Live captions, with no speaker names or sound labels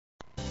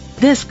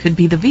This could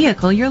be the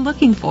vehicle you're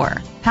looking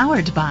for.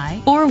 Powered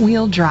by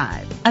four-wheel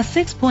drive, a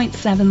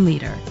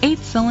 6.7-liter,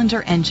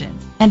 8-cylinder engine,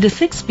 and a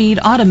 6-speed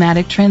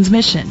automatic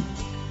transmission.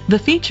 The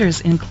features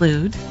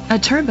include a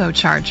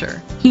turbocharger,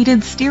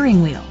 heated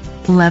steering wheel,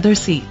 leather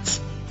seats,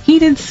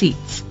 heated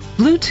seats,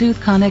 Bluetooth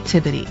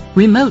connectivity,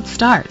 remote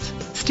start,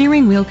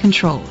 steering wheel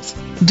controls,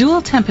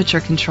 dual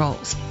temperature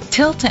controls,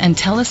 tilt and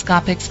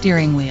telescopic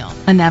steering wheel,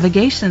 a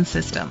navigation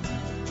system.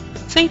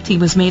 Safety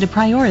was made a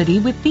priority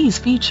with these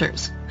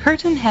features: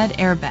 curtain head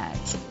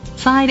airbags,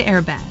 side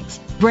airbags,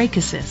 brake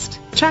assist,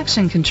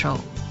 traction control,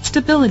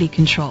 stability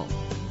control,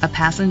 a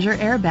passenger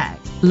airbag,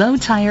 low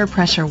tire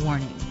pressure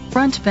warning,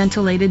 front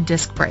ventilated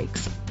disc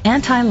brakes,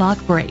 anti-lock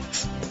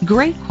brakes.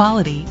 Great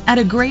quality at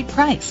a great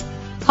price.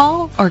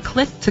 Call or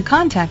click to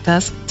contact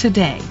us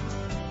today.